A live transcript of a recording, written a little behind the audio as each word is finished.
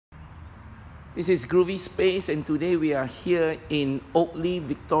This is Groovy Space, and today we are here in Oakley,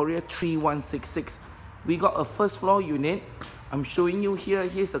 Victoria 3166. We got a first floor unit. I'm showing you here.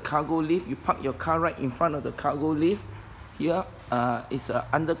 Here's the cargo lift. You park your car right in front of the cargo lift. Here is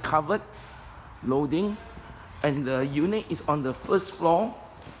undercovered loading, and the unit is on the first floor.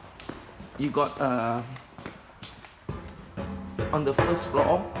 You got on the first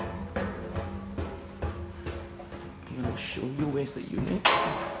floor. I'm gonna show you where's the unit.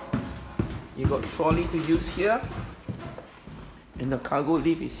 You got trolley to use here, and the cargo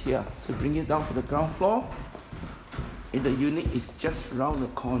lift is here. So bring it down to the ground floor, and the unit is just around the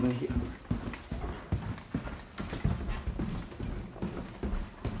corner here.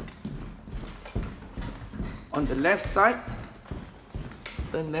 On the left side,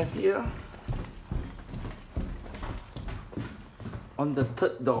 turn left here. On the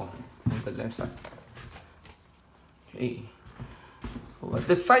third door, on the left side. Okay. So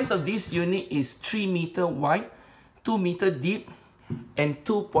the size of this unit is 3 meter wide, 2 meter deep, and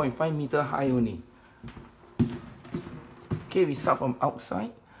 2.5 meter high only. Okay, we start from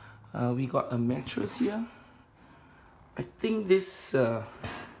outside. We got a mattress here. I think this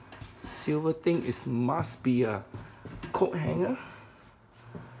silver thing must be a coat hanger,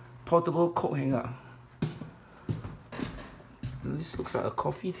 portable coat hanger. This looks like a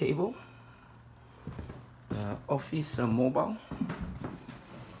coffee table, office mobile.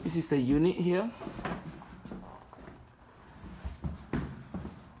 This is the unit here.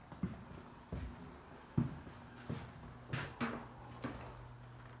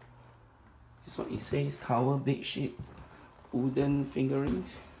 This is what it says: towel, bed sheet, wooden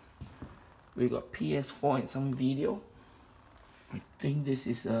fingerings. We got PS4 and some video. I think this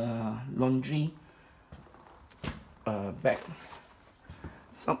is a laundry bag.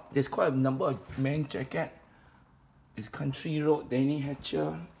 There's quite a number of man jacket. It's Country Road, Danny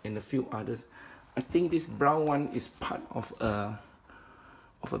Hatcher, and a few others. I think this brown one is part of a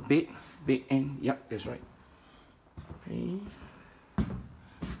bed end. Yep, that's right. Okay.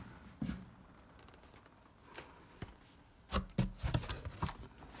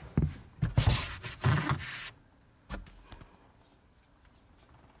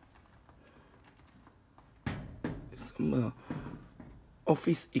 Some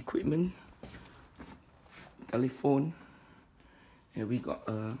office equipment, telephone, and we got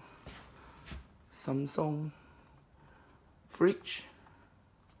a Samsung fridge.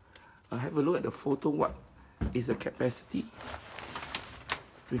 Have a look at the photo. What is the capacity?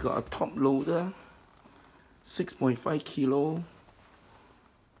 We got a top loader, 6.5 kilo.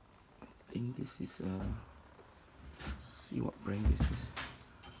 I think this is see what brand this is.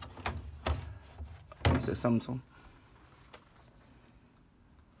 It's a Samsung.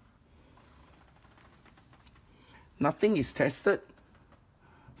 Nothing is tested,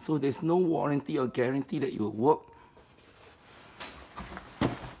 so there's no warranty or guarantee that it will work.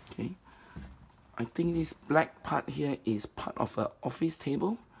 Okay, I think this black part here is part of an office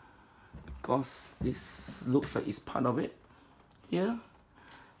table, because this looks like it's part of it here.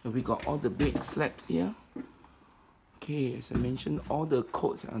 And we got all the bed slabs here. Okay, as I mentioned, all the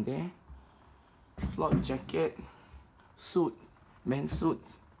coats are there. Slot jacket, suit, men's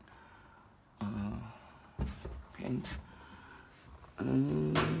suits,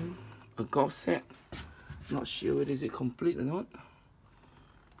 and a golf set. Not sure whether is it complete or not.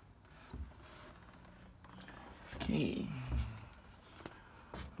 Okay,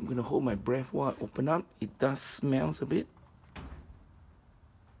 I'm gonna hold my breath while I open up. It does smells a bit.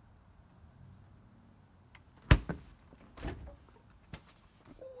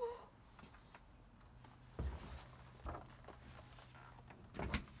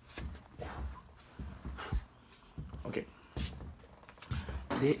 Okay.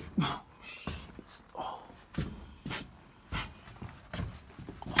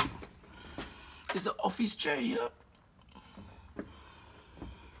 There's an office chair here.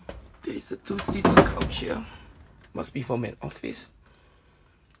 There's a two-seater couch here. Must be from an office.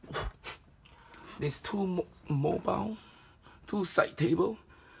 There's two mobile, two side table.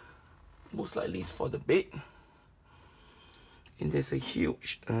 Most likely it's for the bed. And there's a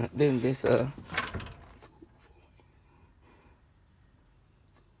huge. Then there's a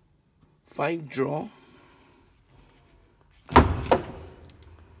 5-drawer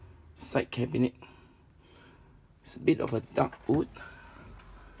side cabinet. It's a bit of a dark wood.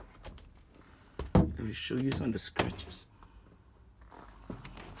 Let me show you some of the scratches.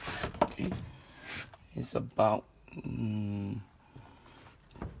 Okay, it's about 2,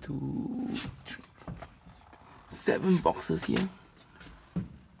 3, 4, 5, 6, 7 boxes here.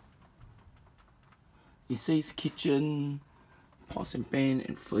 It says kitchen, pots and pan,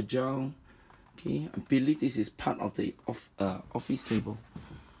 and fragile. Okay, I believe this is part of the office table.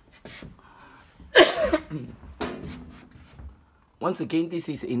 Once again, this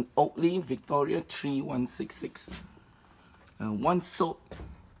is in Oakley, Victoria 3166. One soap,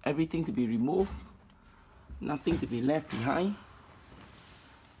 everything to be removed, nothing to be left behind.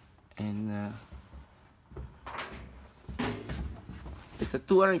 And it's a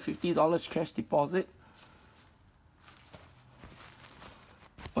 $250 cash deposit.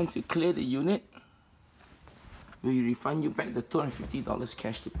 Once you clear the unit, we refund you back the $250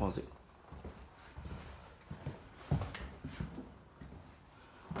 cash deposit.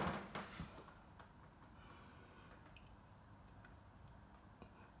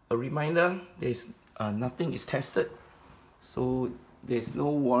 A reminder, there's nothing is tested, so there's no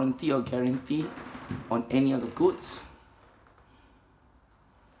warranty or guarantee on any of the goods.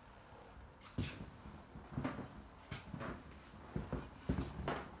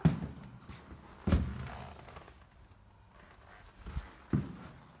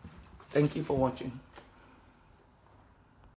 Thank you for watching.